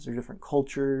religions or different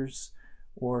cultures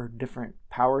or different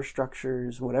power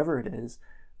structures, whatever it is,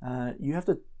 you have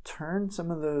to turn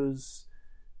some of those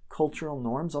cultural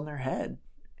norms on their head,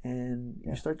 and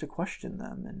you start to question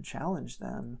them and challenge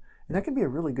them. And that can be a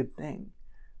really good thing.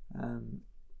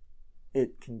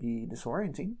 It can be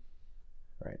disorienting,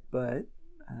 right? But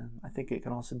I think it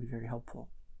can also be very helpful.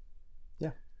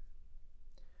 Yeah.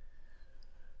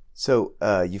 So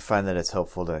you find that it's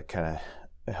helpful to kind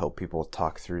of help people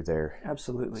talk through their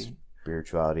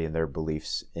spirituality and their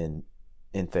beliefs in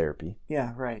therapy.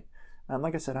 Yeah, right.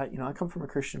 Like I said, I come from a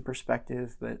Christian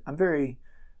perspective, but I'm very,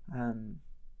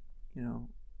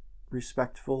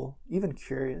 respectful, even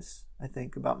curious, I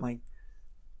think, about my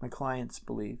clients'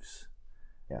 beliefs.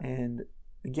 Yeah. And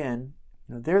again,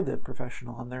 they're the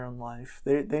professional in their own life.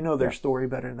 They know their story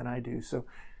better than I do. So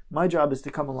my job is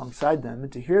to come alongside them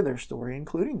and to hear their story,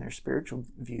 including their spiritual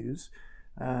views,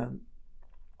 and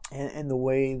the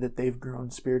way that they've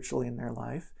grown spiritually in their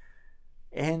life,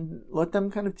 and let them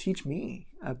kind of teach me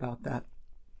about that.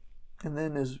 And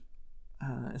then as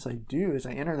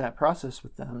I enter that process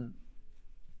with them,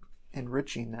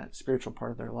 enriching that spiritual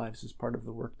part of their lives is part of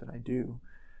the work that I do.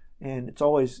 And it's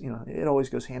always, it always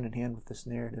goes hand in hand with this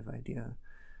narrative idea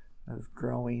of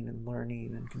growing and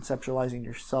learning and conceptualizing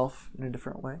yourself in a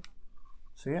different way.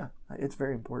 So yeah, it's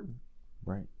very important.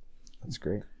 Right. That's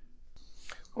great.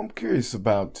 I'm curious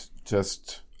about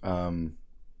just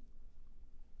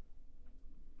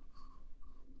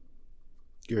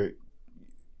your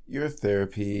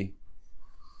therapy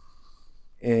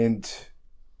and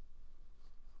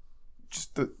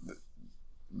just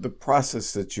the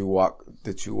process that you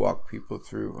walk people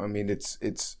through. I mean, it's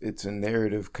a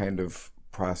narrative kind of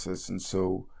process, and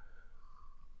so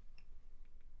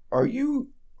are you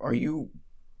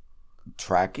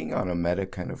tracking on a meta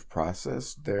kind of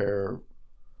process there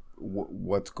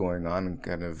what's going on and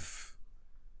kind of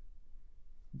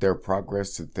their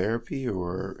progress to therapy,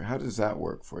 or how does that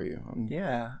work for you?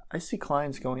 Yeah, I see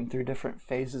clients going through different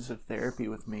phases of therapy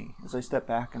with me as I step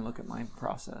back and look at my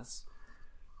process.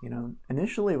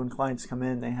 Initially when clients come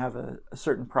in, they have a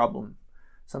certain problem,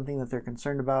 something that they're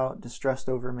concerned about, distressed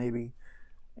over maybe.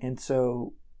 And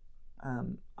so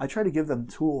I try to give them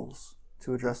tools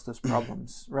to address those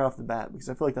problems right off the bat, because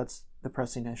I feel like that's the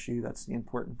pressing issue, that's the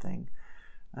important thing.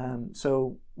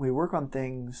 So we work on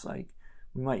things like,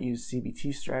 we might use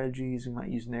CBT strategies, we might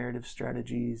use narrative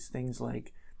strategies, things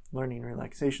like learning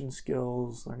relaxation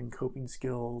skills, learning coping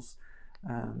skills.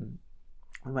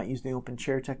 We might use the open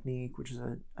chair technique, which is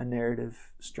a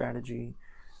narrative strategy.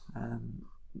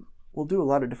 We'll do a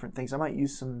lot of different things. I might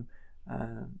use some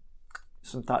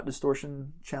thought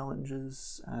distortion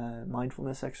challenges,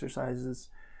 mindfulness exercises,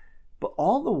 but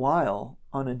all the while,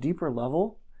 on a deeper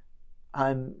level,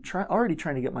 I'm already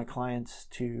trying to get my clients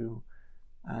to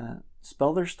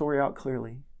spell their story out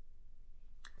clearly,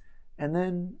 and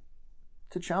then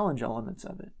to challenge elements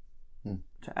of it,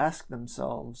 to ask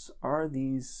themselves, are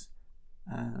these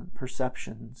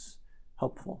perceptions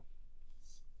helpful?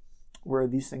 Or are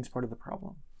these things part of the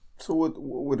problem? So what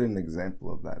would an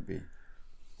example of that be?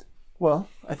 Well,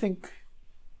 I think,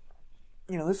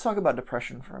 let's talk about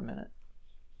depression for a minute.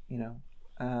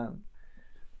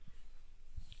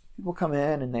 People come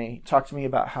in and they talk to me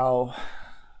about how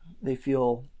they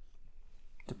feel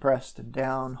depressed and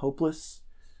down, hopeless.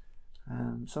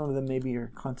 Some of them maybe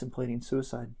are contemplating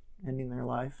suicide, ending their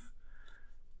life.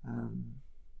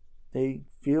 They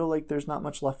feel like there's not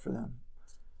much left for them.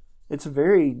 It's a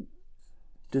very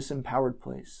disempowered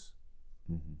place.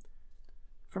 Mm-hmm.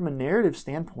 From a narrative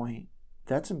standpoint,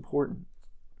 that's important,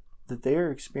 that they are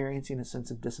experiencing a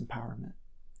sense of disempowerment.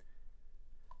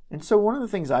 And so one of the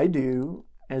things I do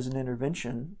as an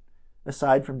intervention,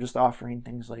 aside from just offering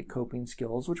things like coping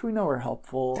skills, which we know are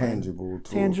helpful, tangible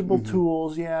mm-hmm.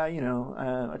 tools, yeah,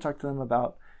 I talk to them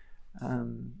about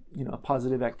a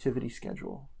positive activity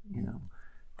schedule,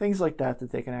 things like that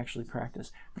they can actually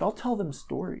practice. But I'll tell them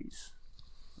stories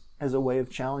as a way of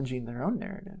challenging their own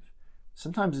narrative.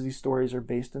 Sometimes these stories are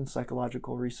based in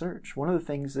psychological research. One of the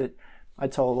things that I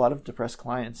tell a lot of depressed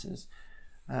clients is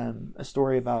a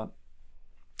story about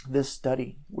this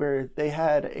study where they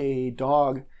had a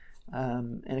dog,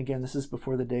 and again, this is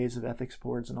before the days of ethics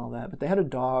boards and all that, but they had a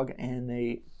dog and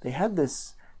they had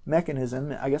this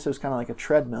mechanism, I guess it was kind of like a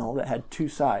treadmill that had two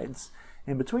sides,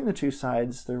 and between the two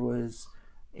sides there was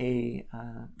a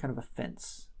kind of a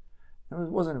fence. It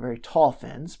wasn't a very tall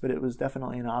fence, but it was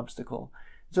definitely an obstacle.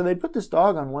 So they'd put this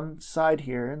dog on one side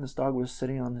here, and this dog was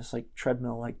sitting on this like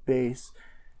treadmill-like base,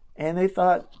 and they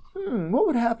thought, what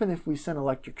would happen if we sent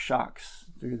electric shocks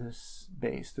through this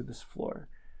base, through this floor?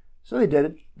 So they did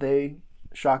it. They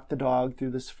shocked the dog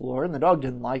through this floor, and the dog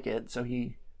didn't like it, so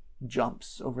he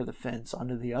jumps over the fence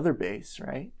onto the other base,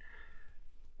 right?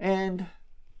 And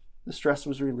the stress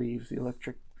was relieved. The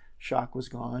electric shock was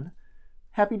gone.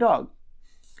 Happy dog.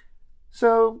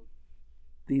 So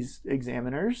these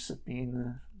examiners, being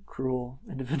the cruel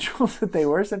individuals that they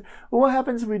were, said, well, what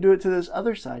happens if we do it to this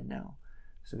other side now?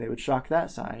 So they would shock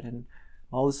that side, and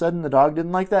all of a sudden the dog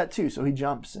didn't like that too, so he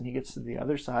jumps and he gets to the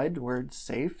other side where it's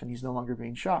safe and he's no longer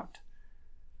being shocked.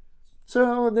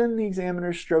 So then the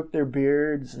examiners stroked their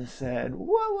beards and said,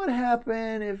 what would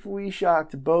happen if we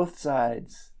shocked both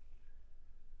sides?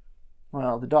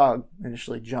 Well, the dog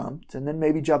initially jumped and then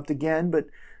maybe jumped again, but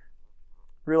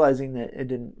realizing that it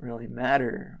didn't really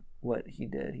matter what he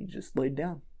did, he just laid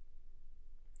down.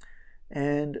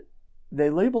 And they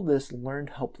labeled this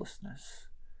learned helplessness.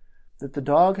 That the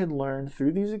dog had learned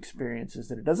through these experiences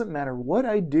that it doesn't matter what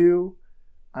I do,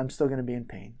 I'm still going to be in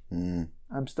pain.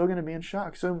 I'm still going to be in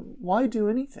shock. So why do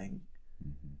anything?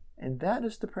 And that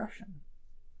is depression.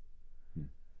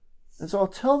 And so I'll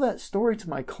tell that story to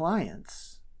my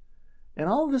clients, and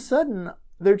all of a sudden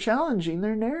they're challenging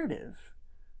their narrative.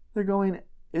 They're going,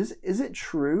 is it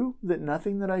true that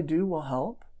nothing that I do will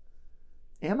help?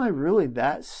 Am I really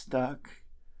that stuck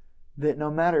that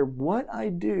no matter what I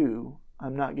do,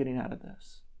 I'm not getting out of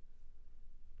this?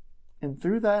 And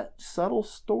through that subtle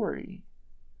story,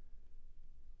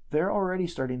 they're already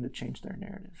starting to change their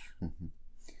narrative.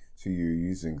 So you're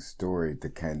using story to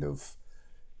kind of,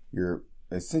 you're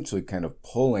essentially kind of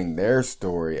pulling their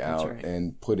story out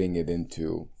and putting it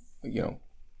into,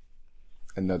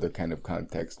 another kind of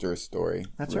context or a story.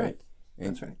 That's right. And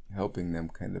That's right. helping them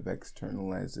kind of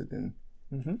externalize it. And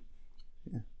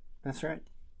That's right.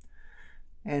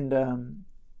 And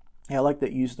I like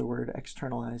that you use the word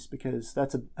externalize, because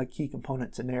that's a key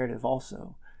component to narrative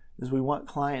also, is we want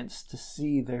clients to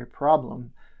see their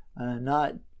problem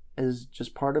not as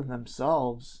just part of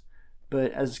themselves,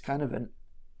 but as kind of an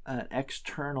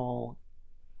external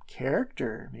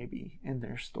character maybe in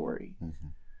their story.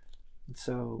 And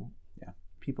so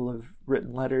people have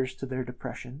written letters to their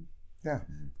depression.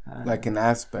 Like an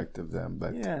aspect of them,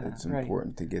 but it's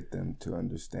important to get them to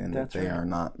understand that they are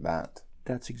not that.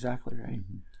 That's exactly right.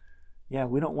 Yeah,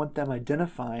 we don't want them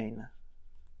identifying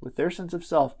with their sense of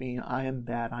self being, I am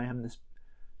bad, I am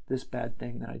this bad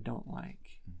thing that I don't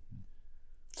like.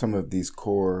 Some of these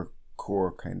core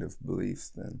kind of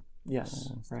beliefs then. Yes,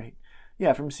 right.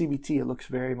 Yeah, from CBT it looks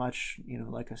very much,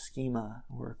 like a schema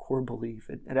or a core belief.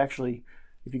 It actually,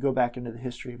 if you go back into the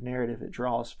history of narrative, it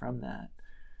draws from that.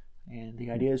 And the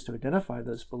idea is to identify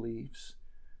those beliefs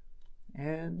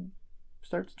and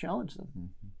start to challenge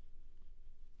them.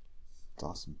 It's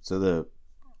awesome. So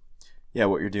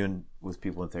what you're doing with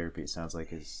people in therapy, it sounds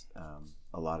like, is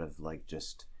a lot of like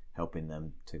just helping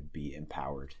them to be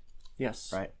empowered.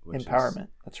 Yes. Right. Empowerment.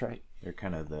 That's right. They're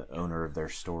kind of the owner of their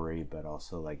story, but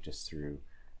also like just through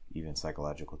even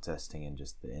psychological testing and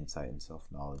just the insight and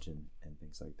self-knowledge and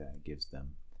things like that, it gives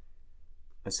them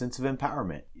a sense of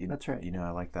empowerment. That's right. I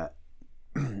like that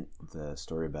the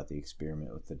story about the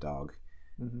experiment with the dog,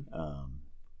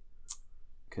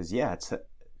 because it's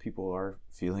people are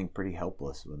feeling pretty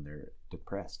helpless when they're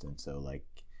depressed, and so like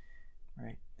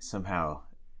somehow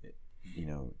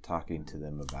talking to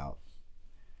them about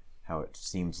how it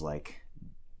seems like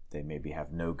they maybe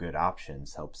have no good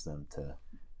options helps them to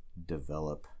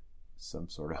develop some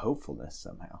sort of hopefulness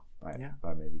somehow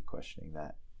by maybe questioning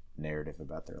that narrative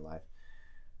about their life,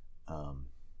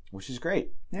 which is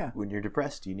great. When you're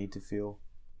depressed, you need to feel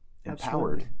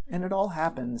empowered. Absolutely. And it all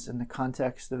happens in the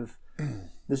context of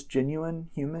this genuine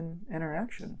human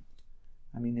interaction.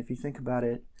 I mean, if you think about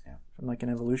it from like an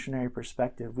evolutionary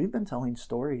perspective, we've been telling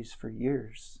stories for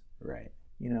years. Right.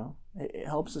 It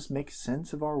helps us make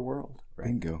sense of our world.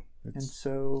 Bingo. And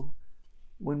so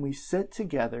when we sit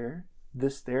together,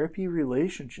 this therapy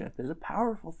relationship is a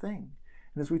powerful thing.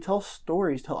 And as we tell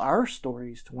our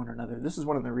stories to one another, this is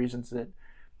one of the reasons that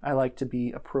I like to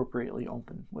be appropriately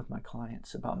open with my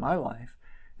clients about my life,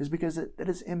 is because it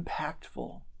is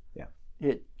impactful.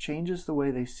 It changes the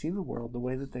way they see the world, the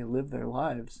way that they live their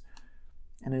lives.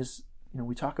 And as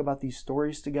we talk about these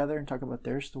stories together and talk about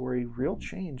their story, real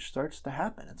change starts to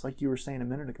happen. It's like you were saying a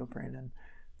minute ago, Brandon.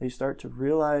 They start to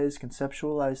realize,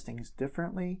 conceptualize things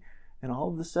differently, and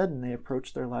all of a sudden they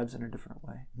approach their lives in a different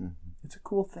way. It's a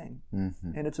cool thing.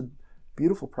 And it's a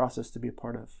beautiful process to be a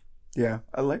part of. Yeah,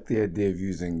 I like the idea of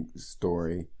using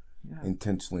story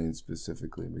intentionally and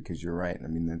specifically, because you're right. I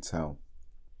mean, that's how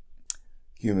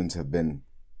humans have been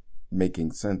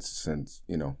making sense since,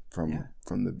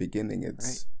 from the beginning.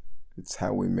 It's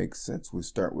how we make sense. We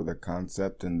start with a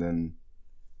concept, and then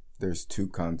there's two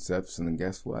concepts, and then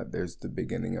guess what? There's the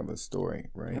beginning of a story,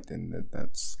 right? And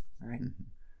that's right.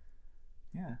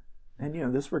 Yeah.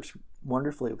 And this works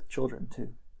wonderfully with children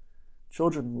too.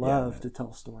 Children love to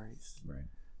tell stories. Right.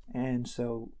 And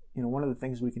so, one of the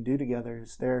things we can do together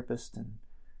as therapist and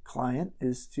client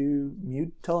is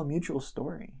to tell a mutual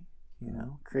story,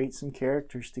 create some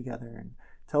characters together and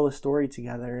tell a story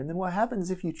together. And then what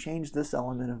happens if you change this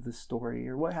element of the story?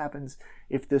 Or what happens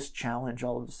if this challenge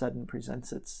all of a sudden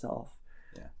presents itself?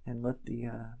 And let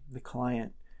the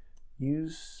client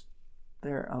use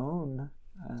their own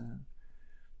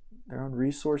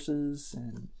resources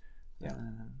and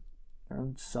their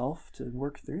own self to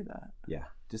work through that. Yeah.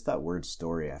 Just that word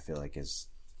story, I feel like, is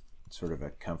sort of a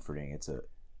comforting. To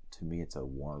me, it's a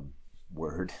warm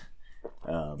word.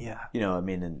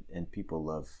 And people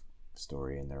love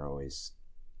story, and they're always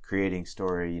creating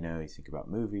story. You think about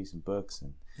movies and books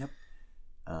and Yep.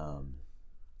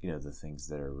 The things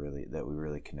that we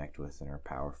really connect with and are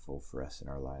powerful for us in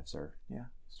our lives are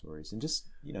stories. And just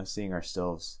seeing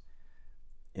ourselves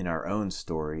in our own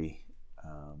story,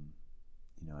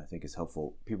 I think is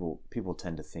helpful. People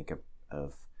tend to think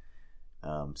of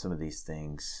some of these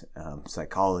things,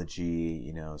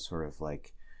 psychology, sort of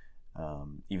like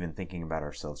even thinking about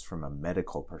ourselves from a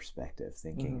medical perspective,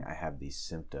 thinking I have these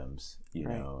symptoms,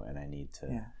 and I need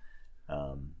to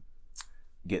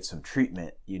get some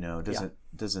treatment.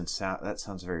 Doesn't sound, that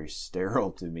sounds very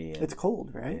sterile to me. And, it's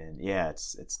cold, right? And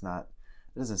it's not.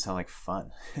 It doesn't sound like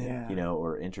fun,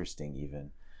 or interesting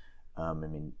even.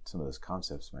 Some of those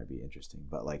concepts might be interesting,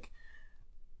 but like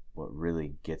what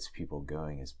really gets people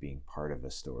going is being part of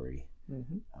a story.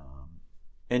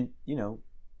 And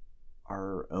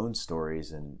our own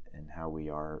stories and how we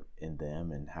are in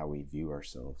them and how we view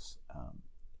ourselves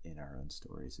in our own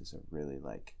stories is a really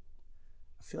I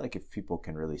feel like if people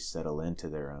can really settle into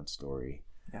their own story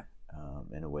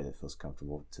in a way that feels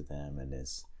comfortable to them and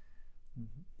is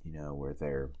where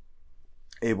they're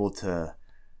able to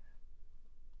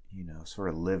sort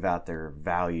of live out their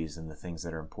values and the things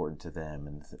that are important to them,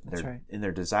 and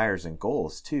their desires and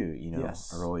goals too,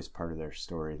 are always part of their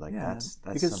story. That's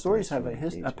because stories have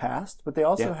a past, but they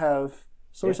also have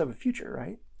stories have a future,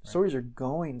 right? Stories are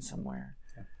going somewhere,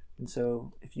 and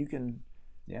so if you can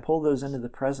pull those into the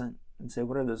present and say,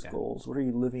 what are those goals? What are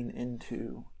you living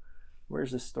into?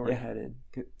 Where's this story headed?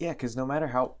 Yeah, because no matter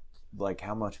how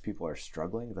much people are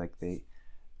struggling,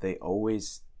 they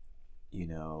always,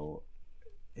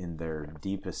 in their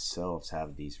deepest selves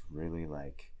have these really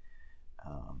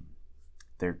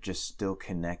they're just still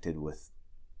connected with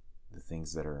the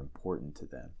things that are important to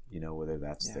them, whether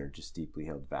that's their just deeply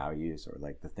held values or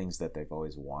the things that they've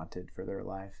always wanted for their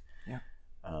life.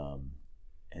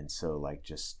 And so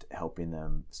just helping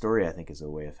them, story I think is a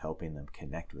way of helping them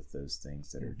connect with those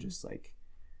things that are just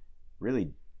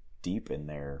really deep in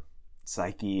their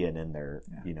psyche and in their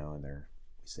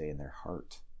in their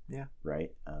heart.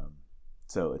 Right.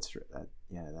 So it's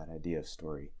that idea of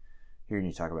story. Hearing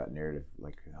you talk about narrative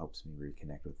helps me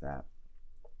reconnect with that.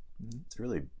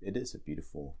 It is a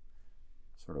beautiful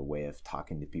sort of way of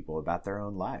talking to people about their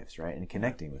own lives, right, and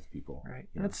connecting with people. Right,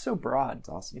 and it's so broad. It's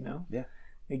awesome.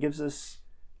 It gives us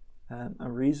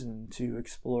a reason to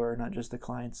explore not just the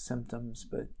client's symptoms,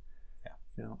 but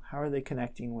how are they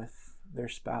connecting with their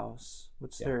spouse?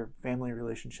 What's their family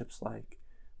relationships like?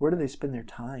 Where do they spend their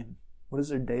time? What does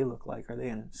their day look like? Are they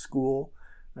in school?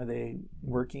 Are they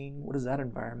working? What is that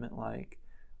environment like?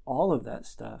 All of that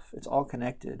stuff, it's all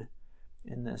connected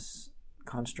in this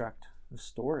construct of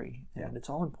story, and it's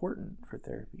all important for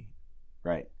therapy.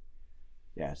 Right.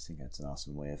 Yeah, I just think that's an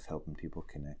awesome way of helping people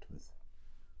connect with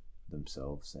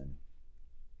themselves and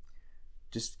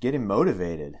just getting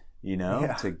motivated,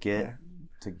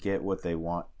 to get what they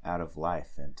want out of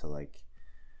life and to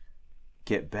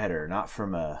get better, not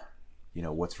from a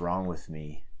what's wrong with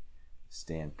me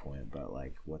standpoint, but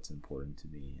what's important to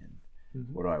me and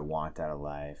what do I want out of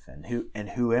life and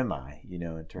who am I,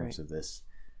 in terms of this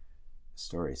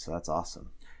story. So that's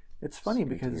awesome. It's funny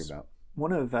because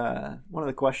one of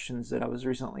the questions that I was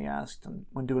recently asked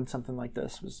when doing something like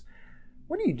this was,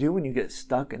 what do you do when you get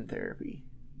stuck in therapy?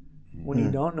 When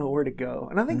you don't know where to go?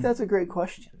 And I think that's a great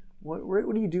question.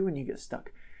 What do you do when you get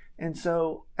stuck? And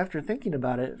so after thinking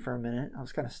about it for a minute, I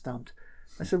was kind of stumped.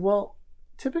 I said, well,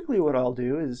 typically what I'll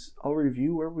do is I'll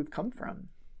review where we've come from.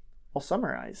 I'll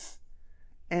summarize.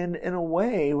 And in a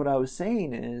way, what I was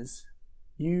saying is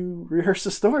you rehearse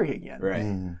the story again.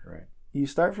 Right. You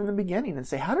start from the beginning and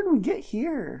say, how did we get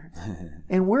here?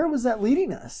 And where was that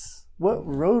leading us? What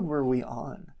road were we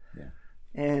on?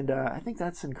 And I think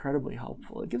that's incredibly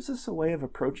helpful. It gives us a way of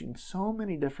approaching so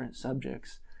many different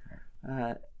subjects.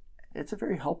 It's a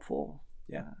very helpful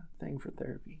thing for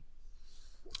therapy.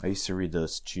 I used to read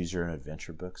those Choose Your Own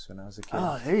Adventure books when I was a kid.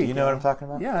 Oh, there you go. You know what I'm talking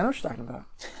about? Yeah, I know what you're talking about.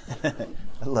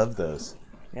 I love those.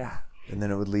 Yeah. And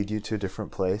then it would lead you to a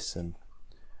different place, and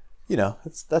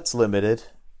that's limited.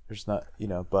 There's not,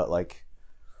 but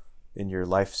in your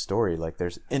life story,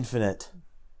 there's infinite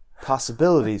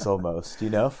possibilities almost,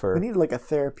 for... We need a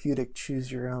therapeutic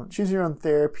choose your own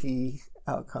therapy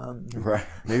outcome. Right.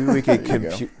 Maybe we could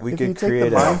we could create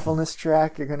the mindfulness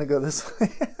track, you're going to go this way.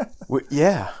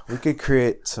 we could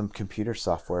create some computer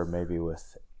software maybe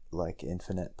with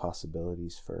infinite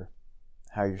possibilities for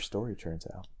how your story turns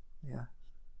out. Yeah.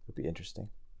 It'd be interesting.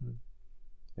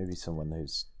 Maybe someone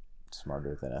who's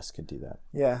smarter than us could do that.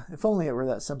 Yeah. If only it were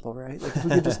that simple, right? If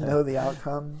we could just know the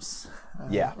outcomes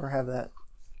or have that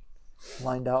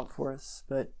lined out for us.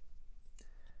 But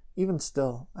even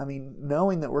still, I mean,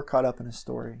 knowing that we're caught up in a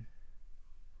story,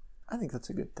 I think that's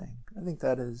a good thing. I think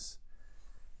that is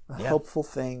a helpful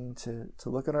thing to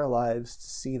look at our lives, to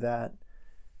see that,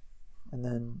 and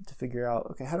then to figure out,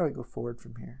 okay, how do I go forward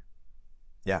from here?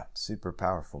 Yeah, super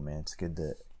powerful, man. It's good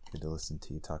to listen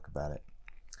to you talk about it.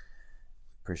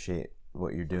 Appreciate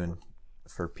what you're doing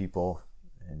for people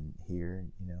and here,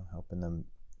 helping them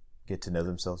get to know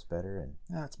themselves better. And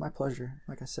yeah, it's my pleasure.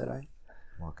 Like I said,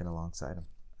 walking alongside them.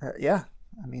 Yeah,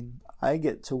 I mean, I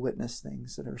get to witness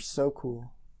things that are so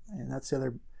cool, and that's the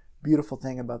other beautiful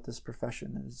thing about this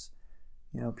profession is,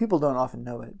 people don't often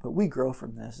know it, but we grow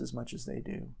from this as much as they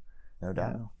do. No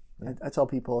doubt. I tell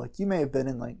people, like, you may have been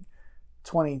in like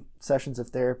 20 sessions of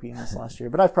therapy in this last year,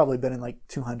 but I've probably been in like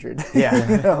 200.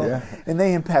 Yeah. And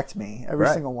they impact me, every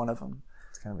single one of them.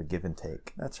 It's kind of a give and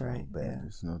take. That's right. Yeah.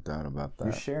 There's no doubt about that.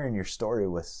 You're sharing your story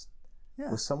with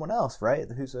someone else, right?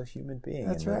 Who's a human being.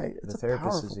 That's right. The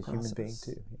therapist is a human being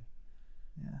too.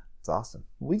 Yeah. It's awesome.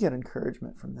 We get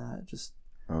encouragement from that.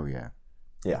 Oh yeah.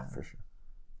 Yeah, for sure.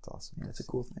 It's awesome. Yeah, it's a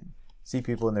cool thing. See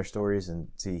people in their stories and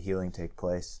see healing take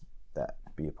place. That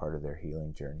be a part of their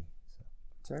healing journey. So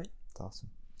that's right. It's awesome.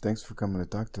 Thanks for coming to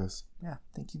talk to us. Yeah,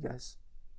 thank you guys.